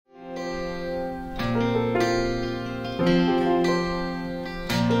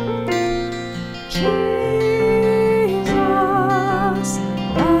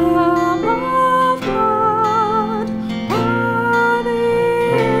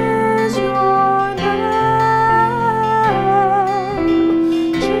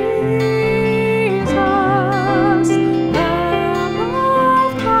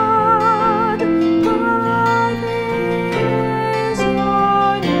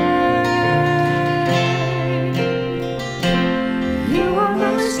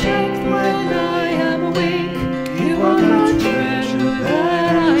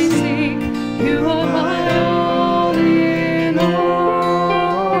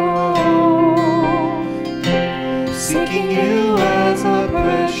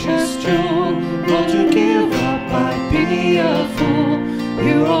precious jewel. Not to give up, I'd be a fool.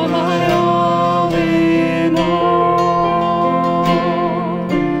 You are my all in all.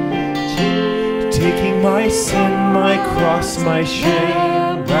 Taking my sin, my cross, my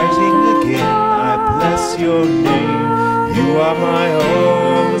shame, rising again, I bless your name. You are my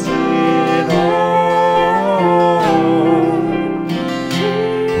all in all.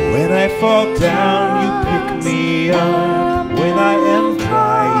 When I fall down, you pick me up. When I am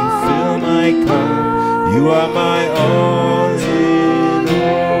dry, you fill my cup. You are my all in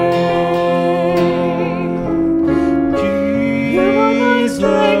all. Jesus, you are my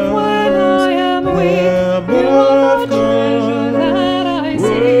strength when I am weak. You are the treasure that I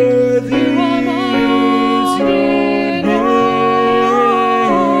seek. You are my all in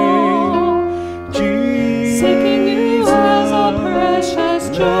all. Jesus, seeking you as a precious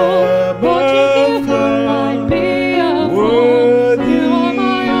jewel. What you give up, I'd be a fool. You are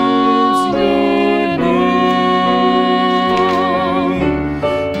my all in all.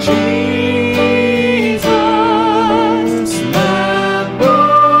 Jesus, Lamb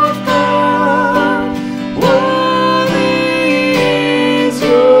of God, worthy is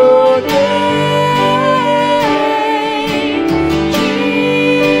your name.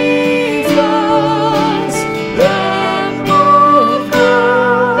 Jesus, Lamb of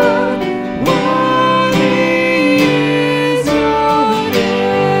God, worthy is your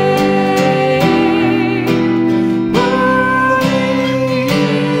name. Worthy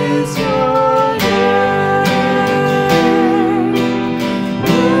is your name.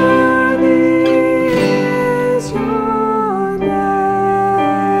 Worthy is your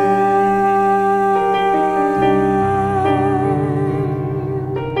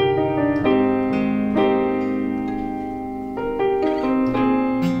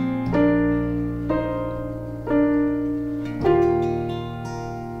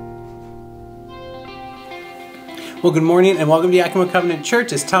Well, good morning and welcome to Yakima Covenant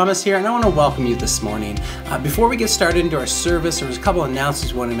Church. It's Thomas here, and I want to welcome you this morning. Before we get started into our service, there's a couple of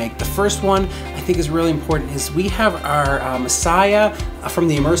announcements we want to make. The first one I think is really important is we have our Messiah from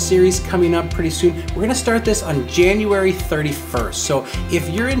the Immerse series coming up pretty soon. We're going to start this on January 31st. So if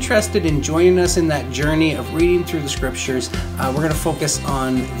you're interested in joining us in that journey of reading through the scriptures, we're going to focus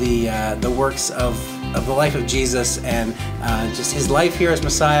on the works of the life of Jesus and just his life here as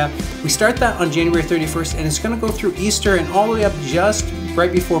Messiah. We start that on January 31st, and it's going to go through Easter and all the way up just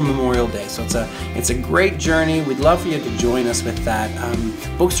right before Memorial Day. So it's a great journey. We'd love for you to join us with that.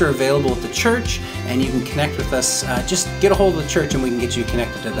 Books are available at the church, and you can connect with us. Just get a hold of the church and we can get you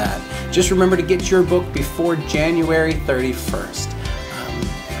connected to that. Just remember to get your book before January 31st.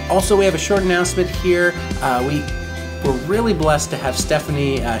 Also, we have a short announcement here. We're really blessed to have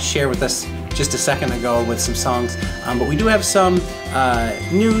Stephanie share with us just a second ago with some songs, but we do have some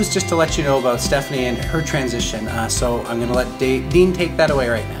news just to let you know about Stephanie and her transition. So I'm going to let Dean take that away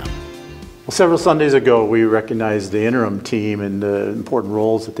right now. Well, several Sundays ago, we recognized the interim team and the important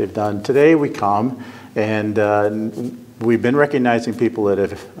roles that they've done. Today we come and we've been recognizing people that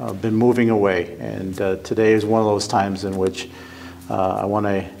have been moving away, and today is one of those times in which I want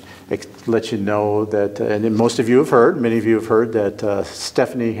to let you know that, and most of you have heard, many of you have heard that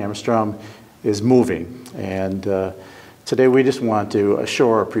Stephanie Hammerstrom is moving. And today we just want to show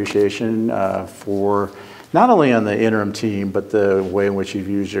our appreciation for not only on the interim team, but the way in which you've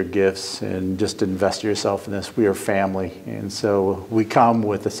used your gifts and just invest yourself in this. We are family, and so we come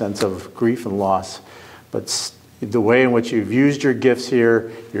with a sense of grief and loss, but the way in which you've used your gifts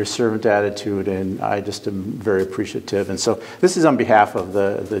here, your servant attitude, and I just am very appreciative. And so this is on behalf of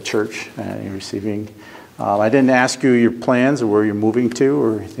the church you're receiving. I didn't ask you your plans or where you're moving to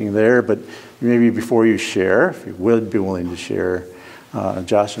or anything there, but maybe before you share, if you would be willing to share.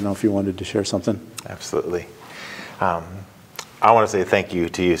 Josh, I don't know if you wanted to share something. Absolutely. I want to say thank you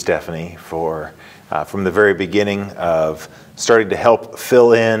to you, Stephanie, for from the very beginning of starting to help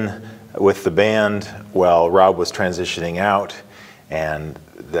fill in with the band while Rob was transitioning out, and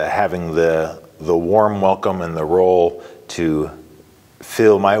having the warm welcome and the role to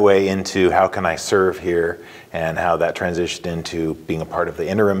feel my way into how can I serve here, and how that transitioned into being a part of the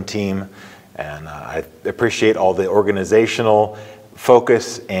interim team. And I appreciate all the organizational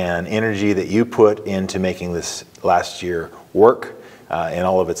focus and energy that you put into making this last year work in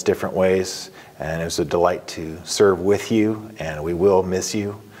all of its different ways. And it was a delight to serve with you, and we will miss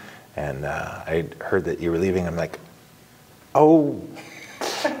you. And I heard that you were leaving. I'm like, oh,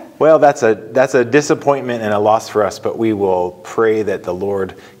 well, that's a disappointment and a loss for us, but we will pray that the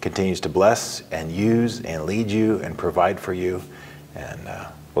Lord continues to bless and use and lead you and provide for you, and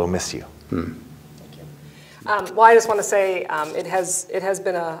we'll miss you. Thank you. Well, I just want to say it has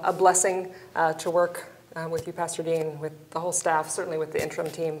been a blessing to work with you, Pastor Dean, with the whole staff, certainly with the interim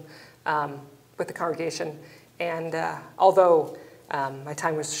team, with the congregation. And although my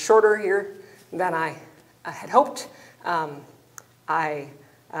time was shorter here than I had hoped, I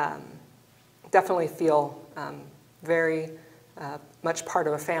definitely feel very much part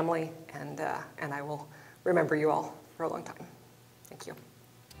of a family, and I will remember you all for a long time. Thank you.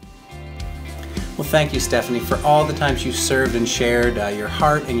 Well, thank you, Stephanie, for all the times you've served and shared your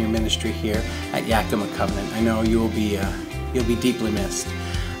heart and your ministry here at Yakima Covenant. I know you'll be deeply missed.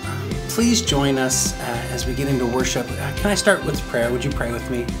 Please join us as we get into worship. Can I start with prayer? Would you pray with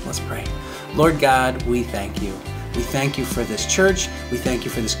me? Let's pray. Lord God, we thank you. We thank you for this church. We thank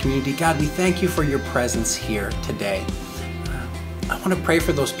you for this community. God, we thank you for your presence here today. I want to pray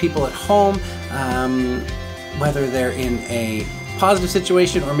for those people at home, whether they're in a positive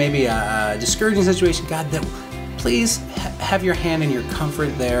situation or maybe a discouraging situation. God, that please have your hand and your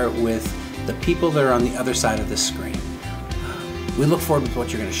comfort there with the people that are on the other side of this screen. We look forward to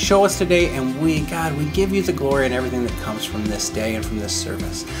what you're going to show us today, and God, we give you the glory and everything that comes from this day and from this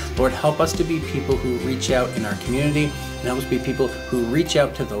service. Lord, help us to be people who reach out in our community, and help us be people who reach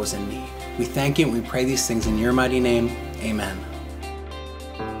out to those in need. We thank you, and we pray these things in your mighty name. Amen.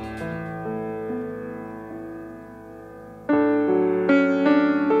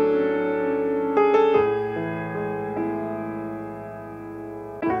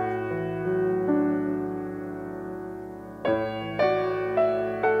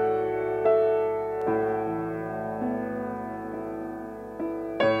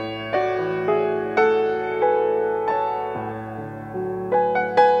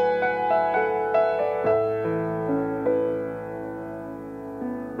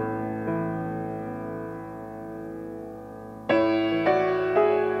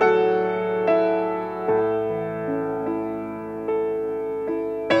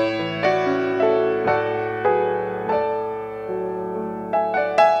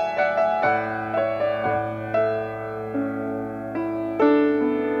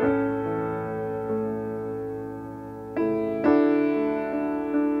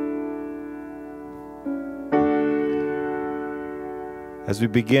 As we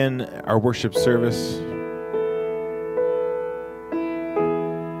begin our worship service,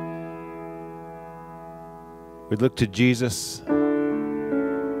 we look to Jesus,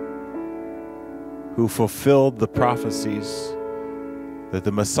 who fulfilled the prophecies that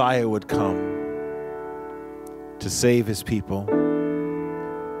the Messiah would come to save his people.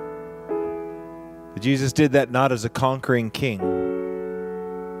 But Jesus did that not as a conquering king,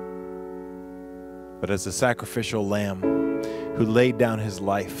 but as a sacrificial lamb who laid down his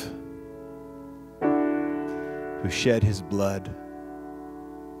life, who shed his blood.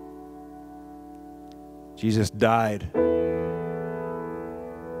 Jesus died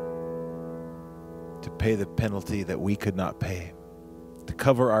to pay the penalty that we could not pay, to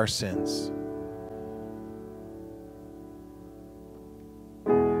cover our sins.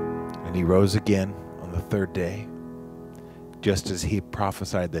 And he rose again on the third day, just as he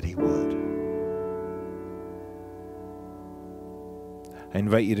prophesied that he would. I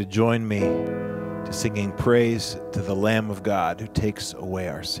invite you to join me to singing praise to the Lamb of God who takes away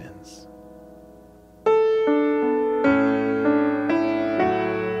our sins.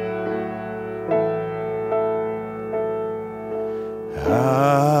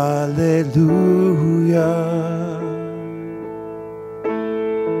 Hallelujah.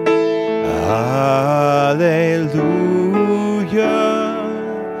 Hallelujah.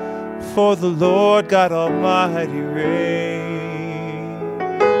 For the Lord God Almighty reigns.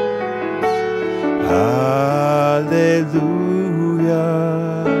 Hallelujah.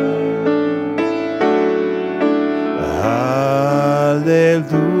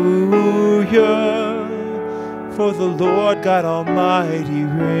 Hallelujah. For the Lord God Almighty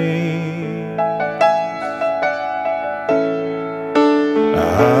reigns.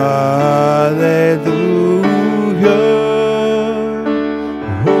 Hallelujah.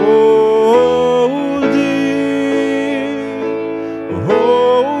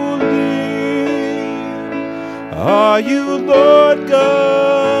 Are you Lord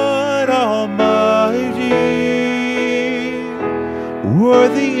God Almighty?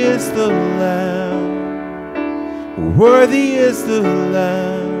 Worthy is the Lamb, worthy is the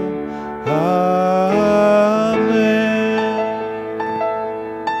Lamb. Amen.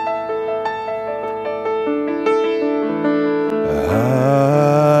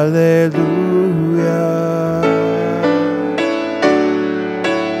 Hallelujah.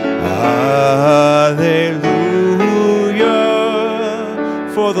 Hallelujah.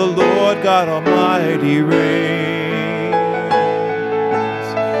 for the Lord God Almighty reigns.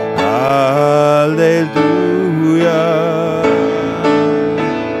 Hallelujah.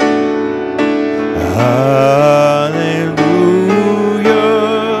 Hallelujah,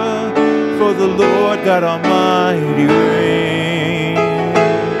 for the Lord God Almighty reigns.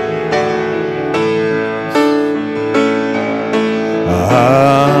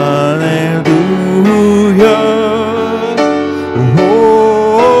 Hallelujah,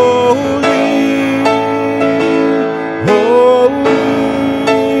 holy, holy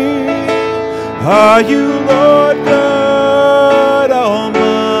are you, Lord God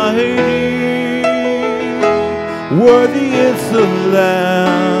Almighty. Worthy is the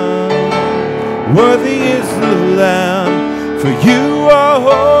Lamb, worthy is the Lamb, for you are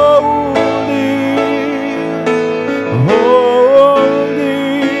holy, holy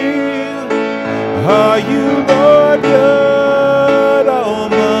are you, Lord God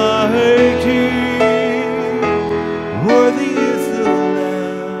Almighty. Worthy is the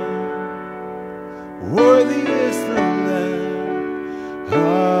Lamb, worthy is the Lamb.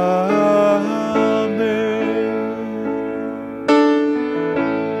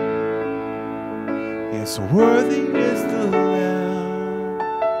 Yes, worthy is the Lamb,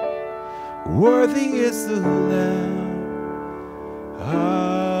 worthy is the Lamb.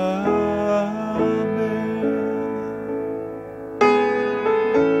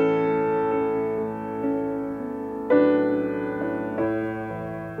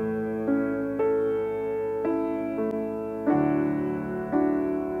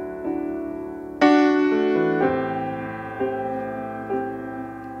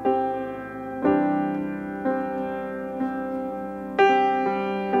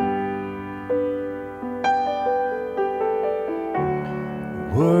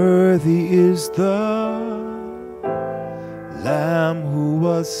 Worthy is the Lamb who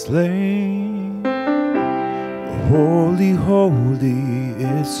was slain. Holy, holy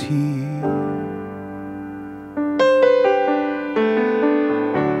is he.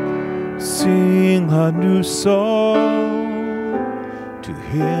 Sing a new song to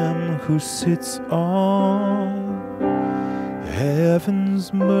him who sits on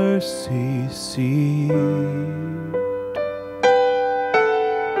heaven's mercy seat.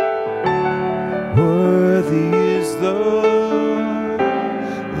 Worthy is the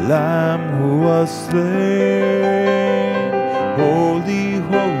Lamb who was slain. Holy,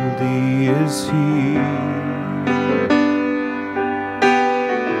 holy is he.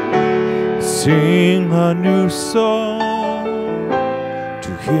 Sing a new song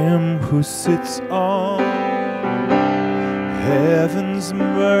to him who sits on heaven's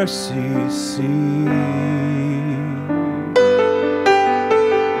mercy seat.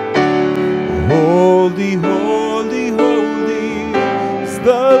 Holy, holy, holy is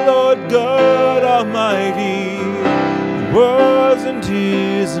the Lord God Almighty, who was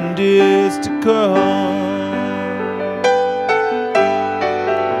and is to come.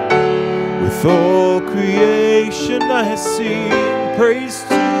 With all creation I sing praise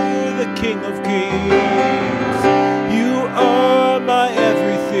to the King of Kings. You are my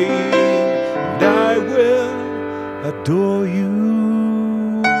everything, and I will adore you.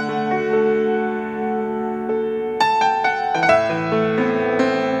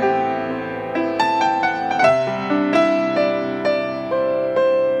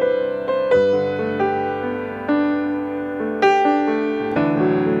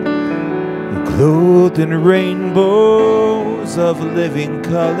 Clothed in rainbows of living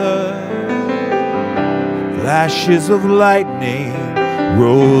color, flashes of lightning,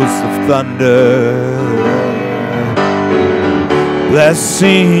 rolls of thunder.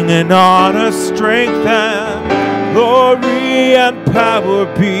 Blessing and honor, strength and glory and power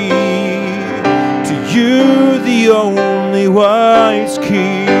be to you, the only wise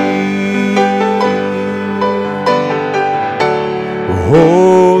King.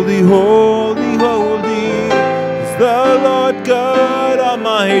 Holy, holy, holy is the Lord God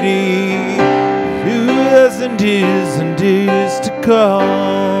Almighty, who is and is to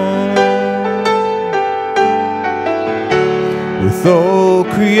come. With all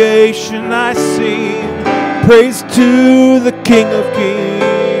creation I sing praise to the King of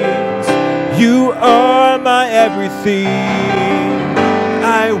Kings. You are my everything,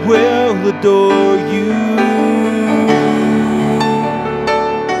 I will adore you.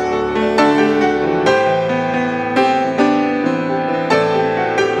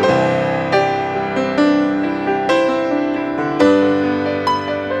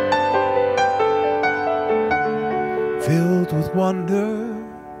 Filled with wonder,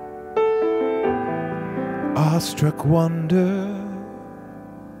 awestruck wonder,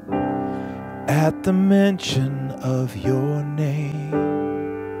 at the mention of your name.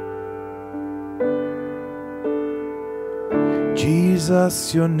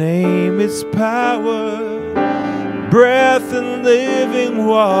 Jesus, your name is power, breath and living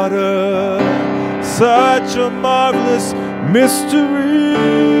water, such a marvelous mystery.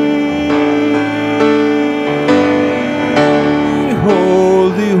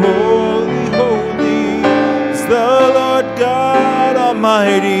 Holy, holy, holy is the Lord God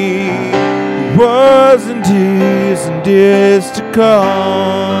Almighty, who was and is to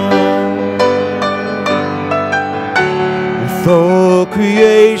come. With all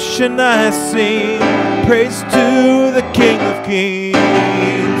creation I sing praise to the King of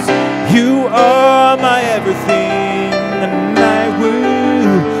Kings. You are my everything, and I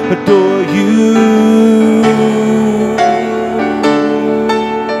will adore you.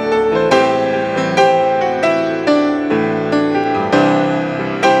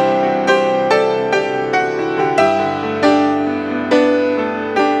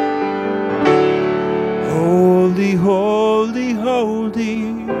 Holy, holy,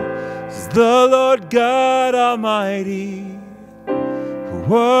 holy is the Lord God Almighty, who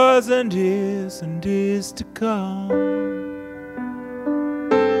was and is to come.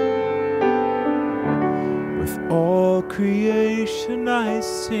 With all creation I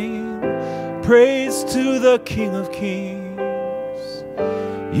sing praise to the King of Kings.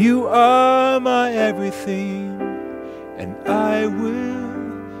 You are my everything, and I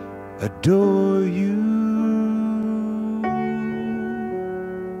will adore you.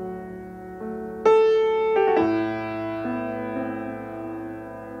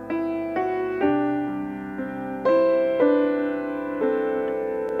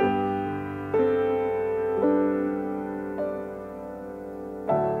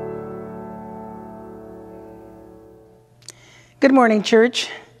 Good morning, church.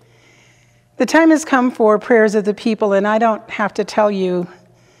 The time has come for prayers of the people, and I don't have to tell you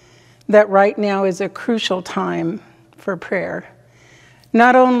that right now is a crucial time for prayer.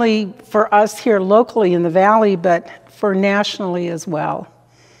 Not only for us here locally in the valley, but for nationally as well.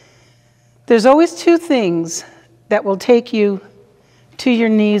 There's always two things that will take you to your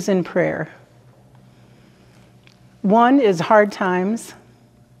knees in prayer. One is hard times,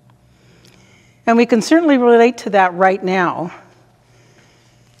 and we can certainly relate to that right now.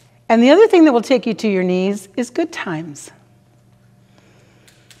 And the other thing that will take you to your knees is good times.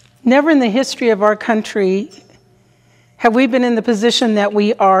 Never in the history of our country have we been in the position that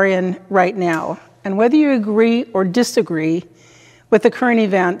we are in right now. And whether you agree or disagree with the current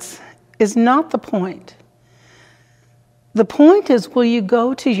events is not the point. The point is, will you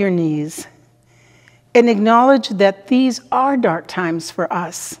go to your knees and acknowledge that these are dark times for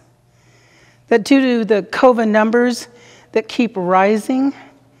us? That due to the COVID numbers that keep rising,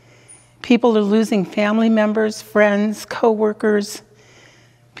 people are losing family members, friends, co-workers,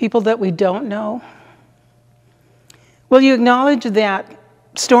 people that we don't know. Will you acknowledge that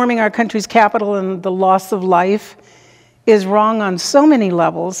storming our country's capital and the loss of life is wrong on so many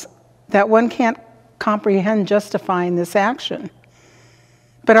levels that one can't comprehend justifying this action?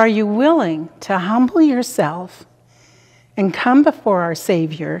 But are you willing to humble yourself and come before our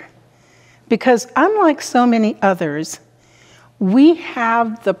Savior? Because unlike so many others, we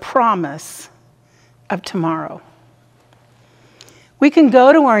have the promise of tomorrow. We can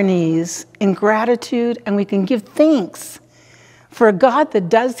go to our knees in gratitude, and we can give thanks for a God that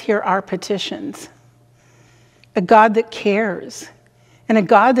does hear our petitions, a God that cares, and a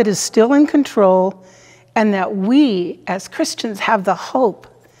God that is still in control, and that we as Christians have the hope,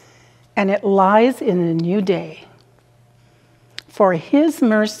 and it lies in a new day. For His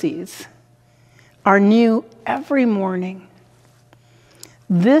mercies are new every morning.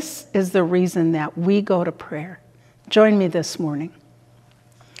 This is the reason that we go to prayer. Join me this morning.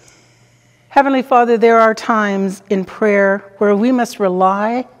 Heavenly Father, there are times in prayer where we must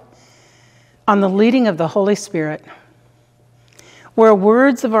rely on the leading of the Holy Spirit, where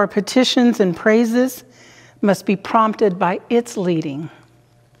words of our petitions and praises must be prompted by its leading.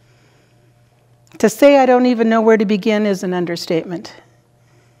 To say I don't even know where to begin is an understatement.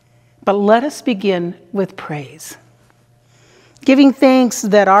 But let us begin with praise, giving thanks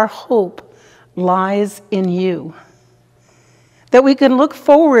that our hope lies in you, that we can look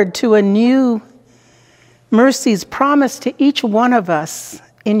forward to a new mercies promised to each one of us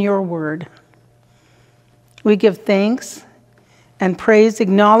in your word. We give thanks and praise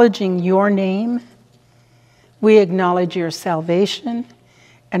acknowledging your name. We acknowledge your salvation,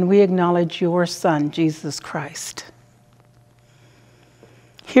 and we acknowledge your Son, Jesus Christ.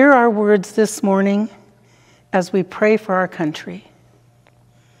 Hear our words this morning as we pray for our country.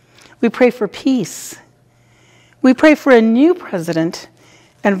 We pray for peace. We pray for a new president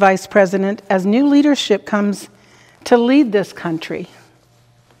and vice president as new leadership comes to lead this country.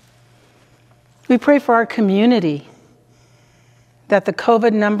 We pray for our community, that the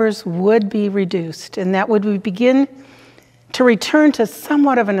COVID numbers would be reduced and that would we begin to return to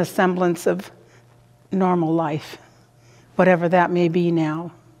somewhat of an semblance of normal life, whatever that may be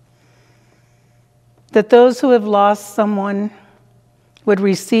now. That those who have lost someone would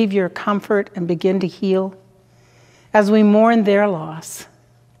receive your comfort and begin to heal as we mourn their loss.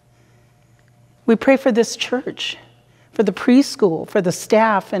 We pray for this church, for the preschool, for the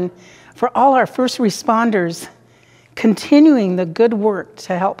staff, and for all our first responders, continuing the good work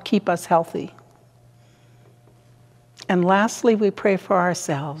to help keep us healthy. And lastly, we pray for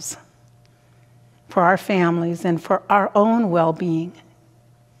ourselves, for our families, and for our own well-being.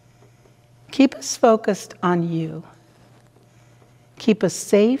 Keep us focused on you. Keep us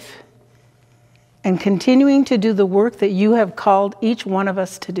safe and continuing to do the work that you have called each one of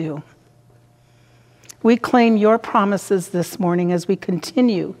us to do. We claim your promises this morning as we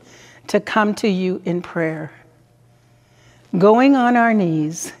continue to come to you in prayer, going on our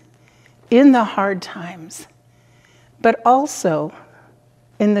knees in the hard times, but also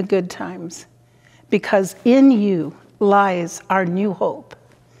in the good times, because in you lies our new hope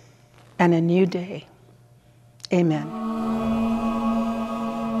and a new day. Amen.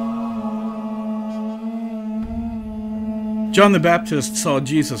 John the Baptist saw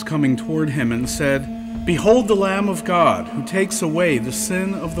Jesus coming toward him and said, "Behold the Lamb of God, who takes away the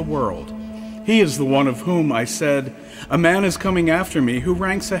sin of the world. He is the one of whom I said, 'A man is coming after me who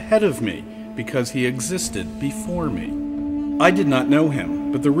ranks ahead of me, because he existed before me.' I did not know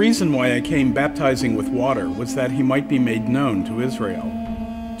him, but the reason why I came baptizing with water was that he might be made known to Israel."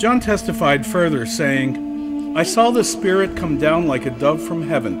 John testified further, saying, "I saw the Spirit come down like a dove from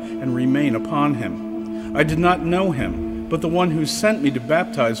heaven and remain upon him. I did not know him, but the one who sent me to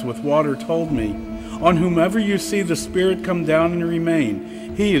baptize with water told me, 'On whomever you see the Spirit come down and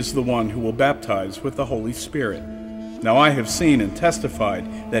remain, he is the one who will baptize with the Holy Spirit.' Now I have seen and testified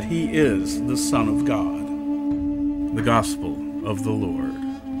that he is the Son of God." The Gospel of the Lord.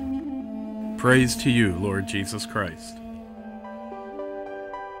 Praise to you, Lord Jesus Christ.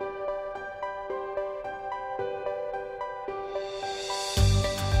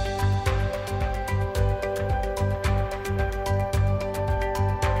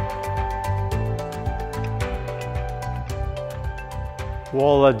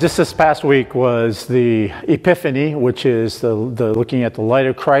 Well, just this past week was the Epiphany, which is the looking at the light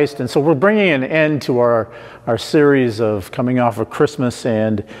of Christ. And so we're bringing an end to our series of coming off of Christmas,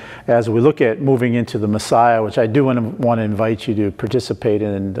 and as we look at moving into the Messiah, which I do want to invite you to participate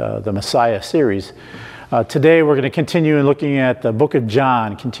in the Messiah series. Today we're going to continue in looking at the book of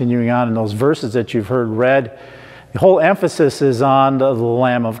John, continuing on in those verses that you've heard read. The whole emphasis is on the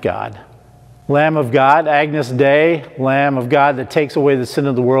Lamb of God. Lamb of God, Agnus Dei, Lamb of God that takes away the sin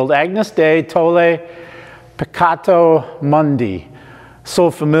of the world. Agnus Dei, tole peccato mundi.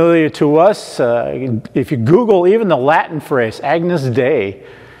 So familiar to us. If you Google even the Latin phrase, Agnus Dei,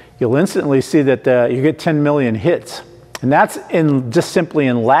 you'll instantly see that you get 10 million hits. And that's just simply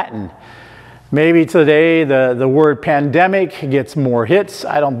in Latin. Maybe today the word pandemic gets more hits.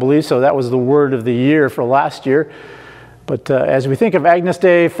 I don't believe so. That was the word of the year for last year. But as we think of Agnus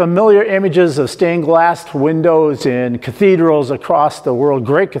Dei, familiar images of stained glass windows in cathedrals across the world,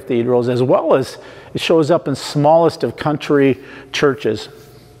 great cathedrals, as well as it shows up in smallest of country churches.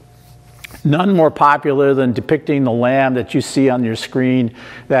 None more popular than depicting the lamb that you see on your screen,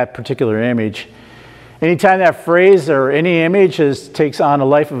 that particular image. Anytime that phrase or any image takes on a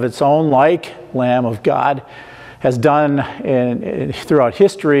life of its own, like Lamb of God has done throughout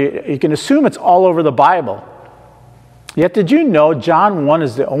history, you can assume it's all over the Bible. Yet did you know John 1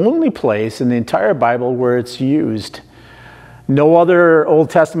 is the only place in the entire Bible where it's used? No other Old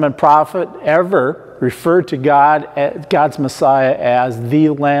Testament prophet ever referred to God's Messiah as the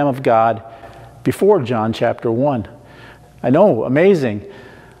Lamb of God before John chapter 1. I know, amazing.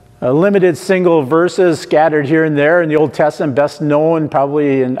 Limited single verses scattered here and there in the Old Testament, best known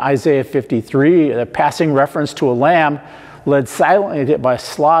probably in Isaiah 53, a passing reference to a lamb led silently by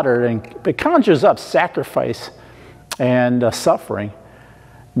slaughter, and it conjures up sacrifice and suffering.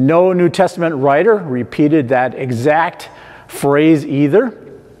 No New Testament writer repeated that exact phrase either.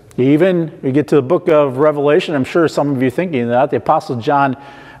 Even we get to the book of Revelation, I'm sure some of you are thinking that the Apostle John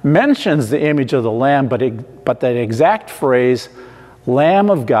mentions the image of the Lamb, but that exact phrase,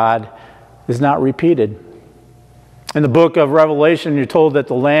 Lamb of God, is not repeated. In the book of Revelation, you're told that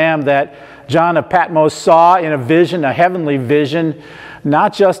the Lamb that John of Patmos saw in a vision, a heavenly vision,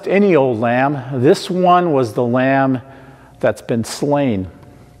 not just any old lamb. This one was the lamb that's been slain.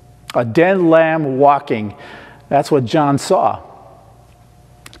 A dead lamb walking. That's what John saw.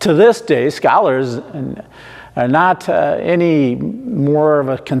 To this day, scholars are not any more of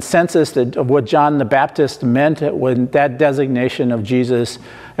a consensus of what John the Baptist meant when that designation of Jesus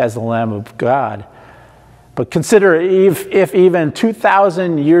as the Lamb of God. But consider if even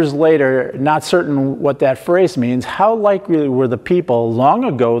 2,000 years later, not certain what that phrase means, how likely were the people long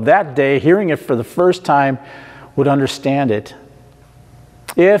ago that day hearing it for the first time would understand it?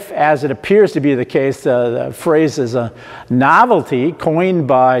 If, as it appears to be the case, the phrase is a novelty coined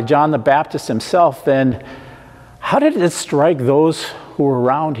by John the Baptist himself, then how did it strike those who were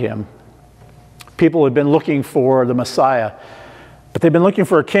around him? People had been looking for the Messiah, but they've been looking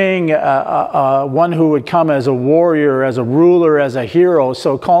for a king, one who would come as a warrior, as a ruler, as a hero.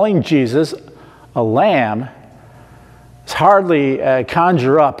 So calling Jesus a lamb is hardly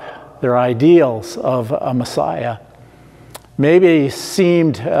conjure up their ideals of a Messiah. Maybe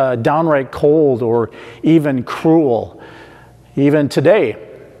seemed downright cold or even cruel. Even today,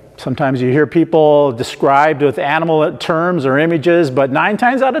 sometimes you hear people described with animal terms or images, but 9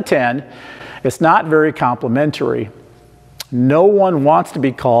 times out of 10, it's not very complimentary. No one wants to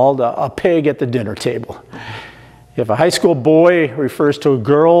be called a pig at the dinner table. If a high school boy refers to a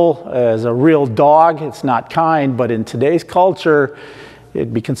girl as a real dog, it's not kind, but in today's culture,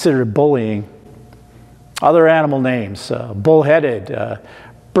 it'd be considered bullying. Other animal names, bullheaded,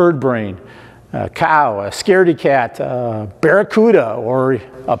 bird brain, cow, a scaredy cat, barracuda, or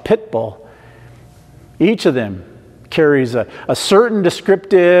a pit bull. Each of them carries a certain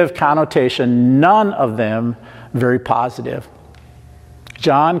descriptive connotation, none of them very positive.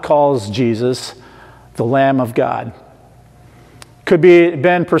 John calls Jesus the Lamb of God. Could be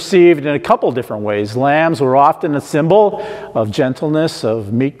been perceived in a couple different ways. Lambs were often a symbol of gentleness,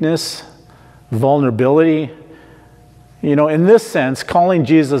 of meekness, vulnerability. You know, in this sense, calling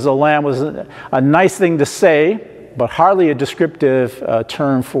Jesus a lamb was a nice thing to say, but hardly a descriptive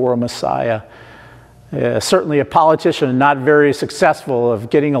term for a Messiah. Certainly a politician not very successful of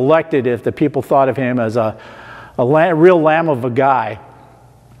getting elected if the people thought of him as a real lamb of a guy.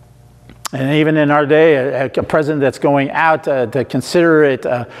 And even in our day, a president that's going out to consider it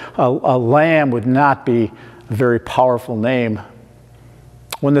a lamb would not be a very powerful name.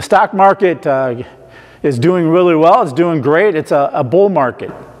 When the stock market is doing really well, it's doing great, it's a bull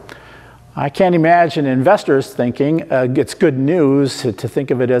market. I can't imagine investors thinking it's good news to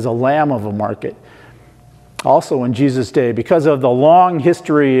think of it as a lamb of a market. Also in Jesus' day, because of the long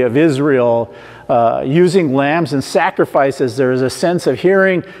history of Israel using lambs and sacrifices, there is a sense of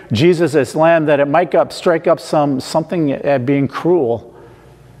hearing Jesus as lamb that it might strike up something at being cruel.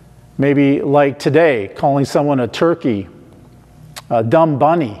 Maybe like today, calling someone a turkey, a dumb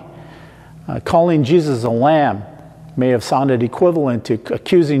bunny. Calling Jesus a lamb may have sounded equivalent to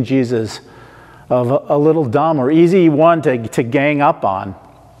accusing Jesus of a little dumb or easy one to gang up on.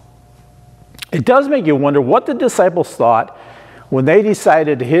 It does make you wonder what the disciples thought when they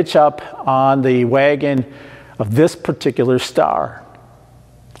decided to hitch up on the wagon of this particular star.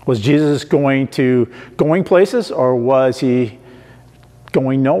 Was Jesus going places, or was he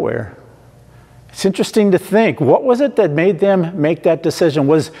going nowhere? It's interesting to think, what was it that made them make that decision?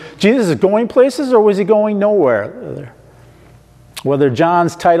 Was Jesus going places, or was he going nowhere? Whether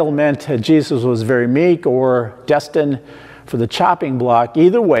John's title meant Jesus was very meek or destined for the chopping block,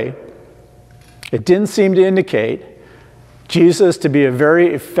 either way, it didn't seem to indicate Jesus to be a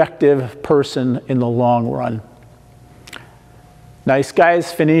very effective person in the long run. Nice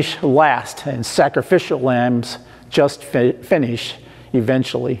guys finish last, and sacrificial lambs just finish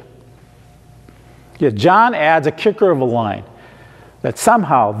eventually. Yet John adds a kicker of a line, that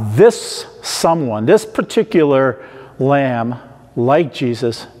somehow this particular lamb, like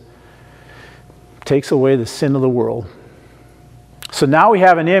Jesus, takes away the sin of the world. So now we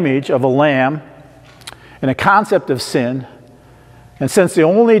have an image of a lamb and a concept of sin. And since the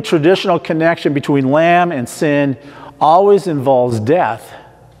only traditional connection between lamb and sin always involves death,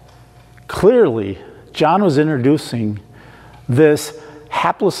 clearly John was introducing this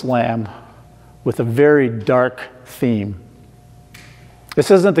hapless lamb with a very dark theme. This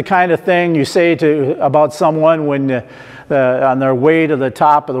isn't the kind of thing you say about someone when on their way to the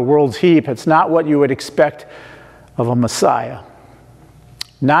top of the world's heap. It's not what you would expect of a Messiah.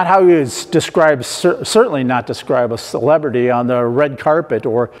 Not how you would describe, certainly not describe a celebrity on the red carpet,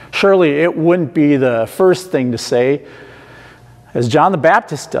 or surely it wouldn't be the first thing to say, as John the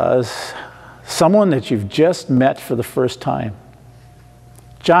Baptist does, someone that you've just met for the first time.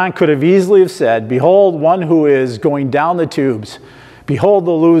 John could have easily have said, behold one who is going down the tubes. Behold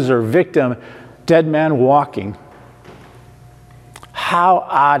the loser, victim, dead man walking. How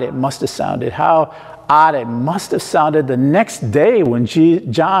odd it must have sounded. How odd it must have sounded the next day when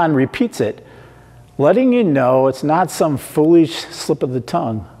John repeats it, letting you know it's not some foolish slip of the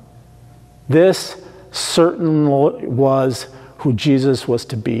tongue. This certainly was who Jesus was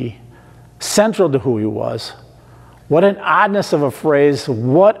to be, central to who he was. What an oddness of a phrase.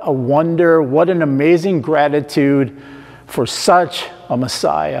 What a wonder. What an amazing gratitude for such a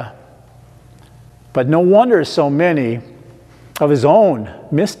Messiah. But no wonder so many of his own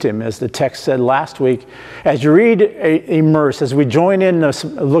missed him, as the text said last week. As you read Immerse, as we join in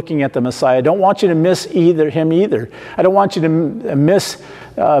looking at the Messiah, I don't want you to miss him either. I don't want you to miss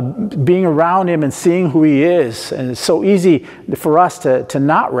being around him and seeing who he is. And it's so easy for us to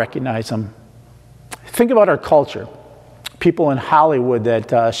not recognize him. Think about our culture. People in Hollywood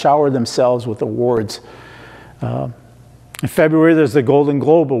that shower themselves with awards. In February, there's the Golden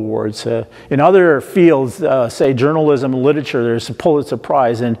Globe Awards. In other fields, say journalism and literature, there's a Pulitzer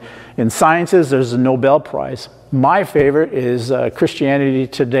Prize. And in sciences, there's a Nobel Prize. My favorite is Christianity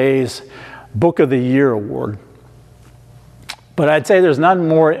Today's Book of the Year Award. But I'd say there's none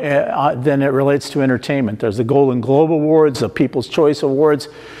more than it relates to entertainment. There's the Golden Globe Awards, the People's Choice Awards,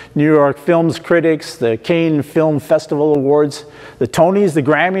 New York Film Critics, the Cannes Film Festival Awards, the Tonys, the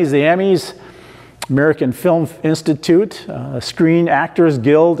Grammys, the Emmys, American Film Institute, Screen Actors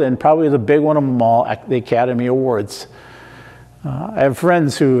Guild, and probably the big one of them all, the Academy Awards. I have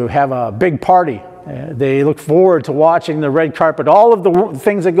friends who have a big party. They look forward to watching the red carpet, all of the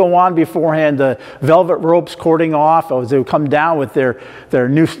things that go on beforehand, the velvet ropes cording off as they come down with their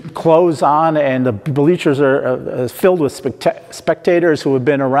new clothes on, and the bleachers are filled with spectators who have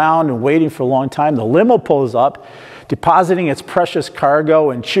been around and waiting for a long time. The limo pulls up, depositing its precious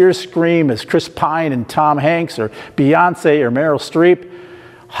cargo, and cheers scream as Chris Pine and Tom Hanks or Beyonce or Meryl Streep,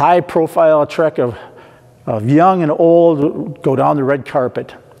 high-profile trek of young and old, go down the red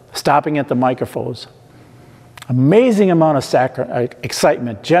carpet, stopping at the microphones. Amazing amount of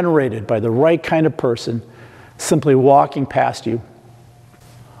excitement generated by the right kind of person simply walking past you.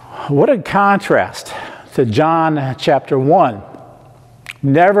 What a contrast to John chapter 1.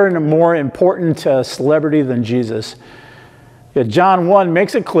 Never a more important celebrity than Jesus. Yet John 1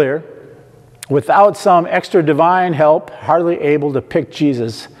 makes it clear, without some extra divine help, hardly able to pick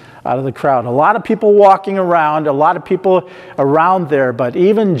Jesus out of the crowd. A lot of people walking around, a lot of people around there, but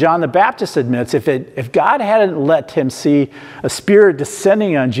even John the Baptist admits if God hadn't let him see a spirit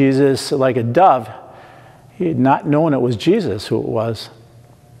descending on Jesus like a dove, he had not known it was Jesus who it was.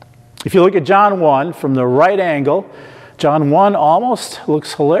 If you look at John 1 from the right angle, John 1 almost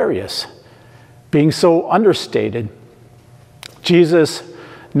looks hilarious, being so understated. Jesus,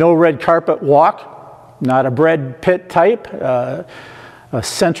 no red carpet walk, not a Brad Pitt type, a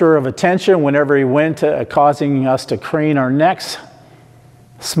center of attention whenever he went, causing us to crane our necks.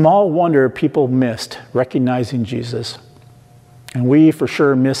 Small wonder people missed recognizing Jesus. And we for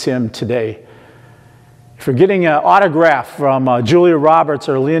sure miss him today. If you're getting an autograph from Julia Roberts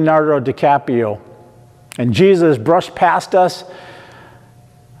or Leonardo DiCaprio, and Jesus brushed past us,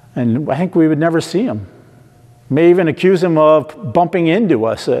 and I think we would never see him. May even accuse him of bumping into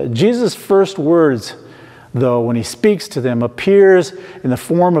us. Jesus' first words, though, when he speaks to them, appears in the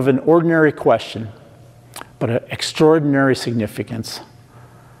form of an ordinary question, but an extraordinary significance.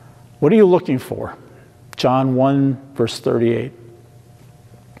 What are you looking for? John 1, verse 38.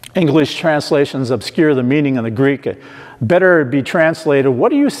 English translations obscure the meaning of the Greek. Better be translated,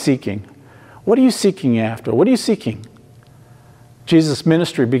 what are you seeking? What are you seeking after? What are you seeking? Jesus'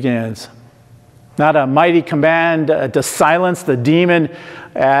 ministry begins. Not a mighty command to silence the demon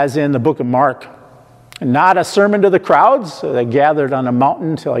as in the book of Mark. Not a sermon to the crowds that gathered on a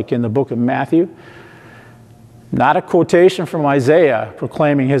mountain like in the book of Matthew. Not a quotation from Isaiah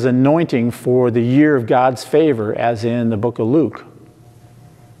proclaiming his anointing for the year of God's favor as in the book of Luke.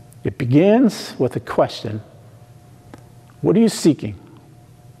 It begins with a question. What are you seeking?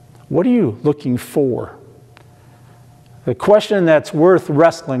 What are you looking for? A question that's worth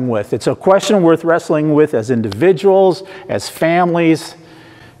wrestling with. It's a question worth wrestling with as individuals, as families,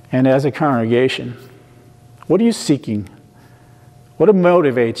 and as a congregation. What are you seeking? What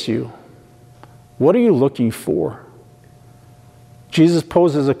motivates you? What are you looking for? Jesus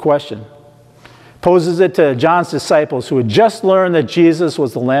poses a question. Poses it to John's disciples who had just learned that Jesus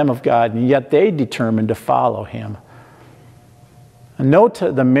was the Lamb of God, and yet they determined to follow him. Note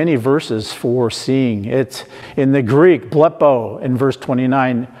the many verses for seeing. It's in the Greek, blepo in verse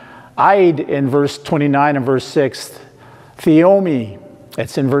 29, eid in verse 29 and verse 6, theomi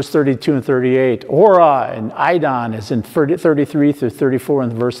It's in verse 32 and 38. Ora and Idon is in 33 through 34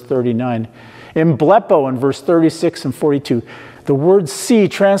 and verse 39. In Blepo in verse 36 and 42. The word sea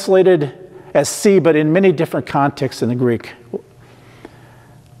translated as sea, but in many different contexts in the Greek.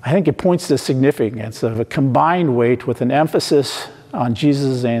 I think it points to the significance of a combined weight with an emphasis on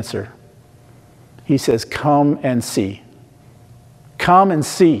Jesus' answer. He says, come and see. Come and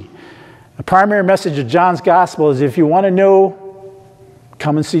see. The primary message of John's gospel is if you want to know,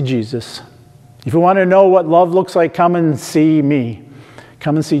 come and see Jesus. If you want to know what love looks like, come and see me.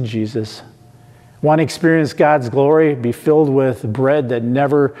 Come and see Jesus. Want to experience God's glory, be filled with bread that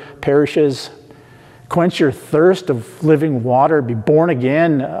never perishes. Quench your thirst of living water, be born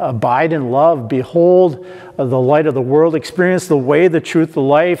again, abide in love, behold the light of the world, experience the way, the truth, the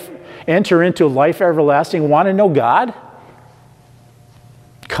life, enter into life everlasting. Want to know God?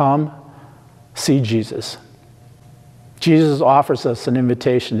 Come, see Jesus. Jesus offers us an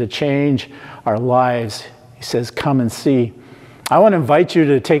invitation to change our lives. He says, come and see. I want to invite you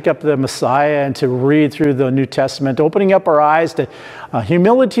to take up the Messiah and to read through the New Testament, opening up our eyes to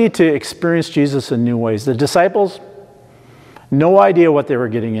humility to experience Jesus in new ways. The disciples, no idea what they were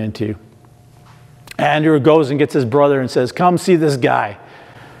getting into. Andrew goes and gets his brother and says, come see this guy.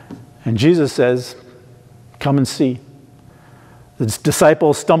 And Jesus says, come and see. The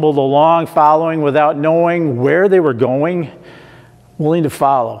disciples stumbled along, following without knowing where they were going, willing to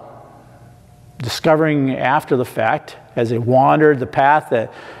follow. Discovering after the fact, as they wandered the path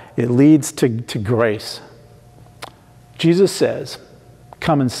that it leads to grace. Jesus says,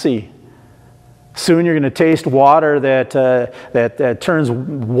 come and see. Soon you're going to taste water that turns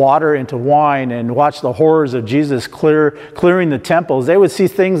water into wine, and watch the horrors of Jesus clearing the temples. They would see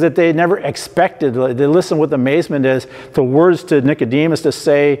things that they never expected. They listen with amazement as to words to Nicodemus to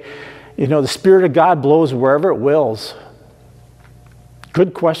say, you know, the Spirit of God blows wherever it wills.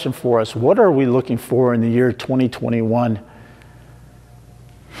 Good question for us. What are we looking for in the year 2021?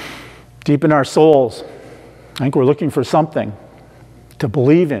 Deep in our souls, I think we're looking for something to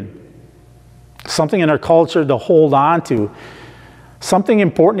believe in. Something in our culture to hold on to. Something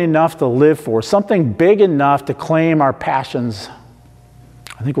important enough to live for. Something big enough to claim our passions.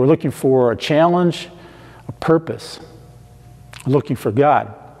 I think we're looking for a challenge, a purpose. We're looking for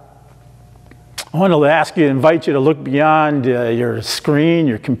God. I want to ask you, invite you to look beyond your screen,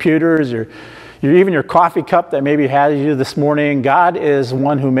 your computers, even your coffee cup that maybe had you this morning. God is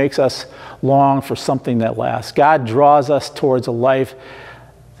one who makes us long for something that lasts. God draws us towards a life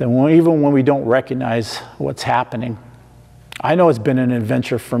that even when we don't recognize what's happening. I know it's been an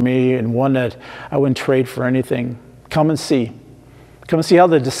adventure for me, and one that I wouldn't trade for anything. Come and see. Come and see how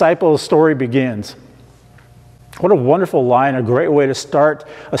the disciples' story begins. What a wonderful line, a great way to start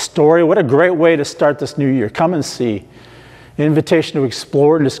a story. What a great way to start this new year. Come and see. An invitation to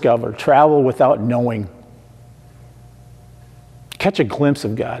explore and discover, travel without knowing. Catch a glimpse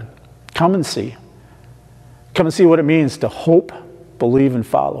of God. Come and see. Come and see what it means to hope, believe, and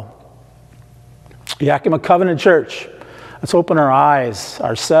follow. Yakima Covenant Church, let's open our eyes,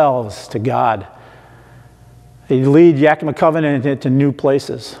 ourselves, to God. Lead Yakima Covenant into new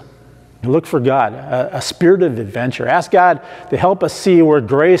places. Look for God, a spirit of adventure. Ask God to help us see where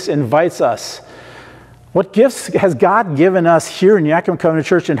grace invites us. What gifts has God given us here in Yakima Covenant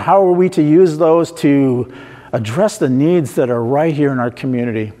Church, and how are we to use those to address the needs that are right here in our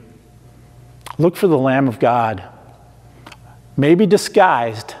community? Look for the Lamb of God. Maybe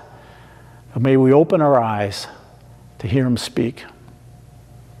disguised, but may we open our eyes to hear him speak.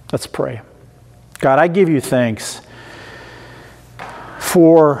 Let's pray. God, I give you thanks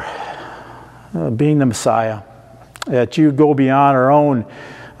for being the Messiah, that you go beyond our own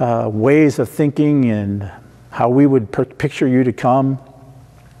ways of thinking and how we would picture you to come.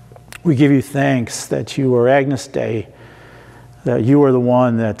 We give you thanks that you are Agnus Dei, that you are the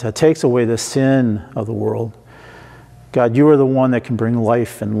one that takes away the sin of the world. God, you are the one that can bring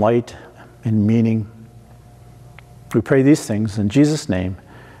life and light and meaning. We pray these things in Jesus' name.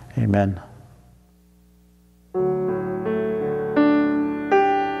 Amen.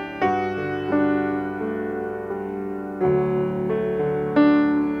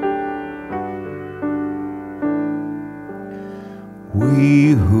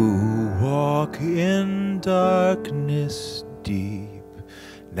 We who walk in darkness deep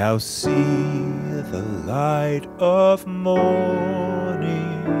now see the light of morning.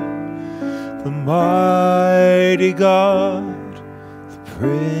 The mighty God, the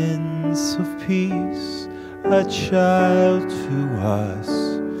Prince of Peace, a child to us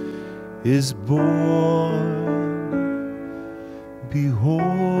is born.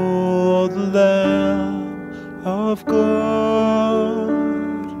 Behold the Lamb of God.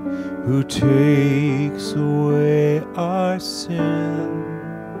 who takes away our sin.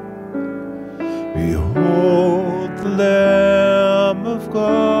 Behold the Lamb of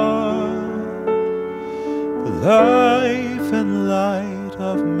God, the life and light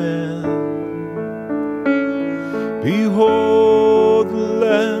of men. Behold the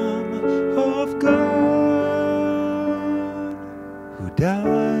Lamb of God, who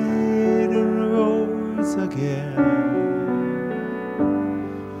died and rose again.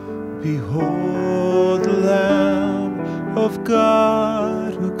 Behold the Lamb of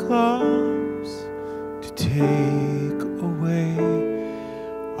God, who comes to take away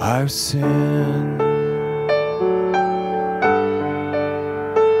our sin.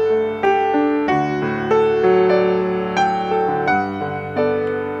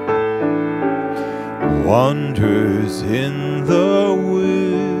 Wanders in the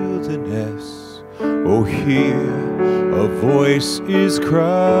wilderness, oh, hear a voice is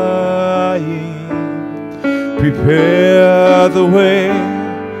crying, prepare the way,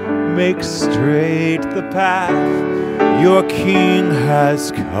 make straight the path, your King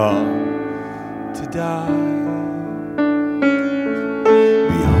has come to die.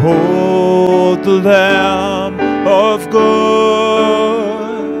 Behold the Lamb of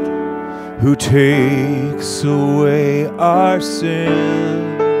God, who takes away our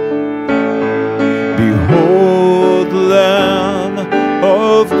sin. Behold the Lamb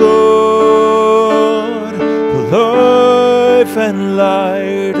of God, the life and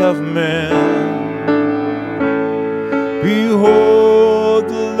light of men. Behold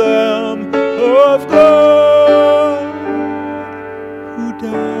the Lamb of God, who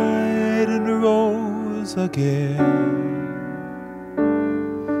died and rose again.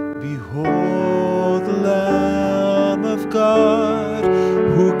 Behold the Lamb of God,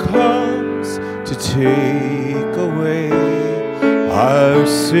 who comes to take away our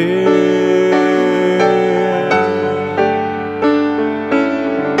sin.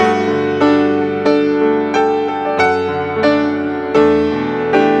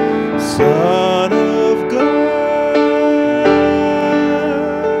 Son of God,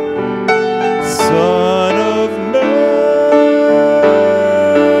 Son of man,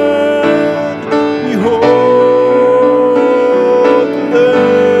 behold the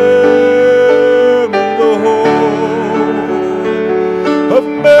Lamb, the whole of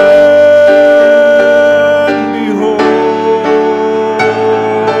man. Behold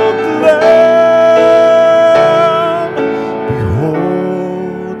the Lamb,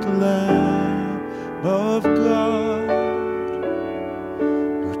 behold the Lamb of God,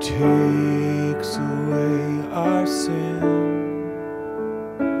 who takes away our sin.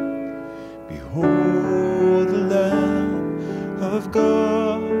 Behold the Lamb of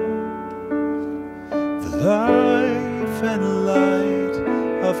God, the life and light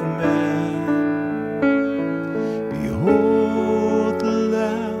of man. Behold the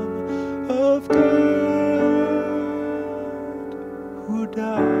Lamb of God, who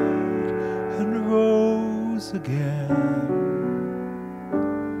died and rose again.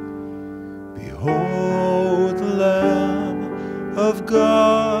 Behold the Lamb of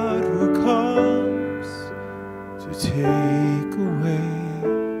God, who comes to take away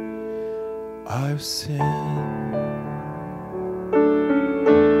our sin.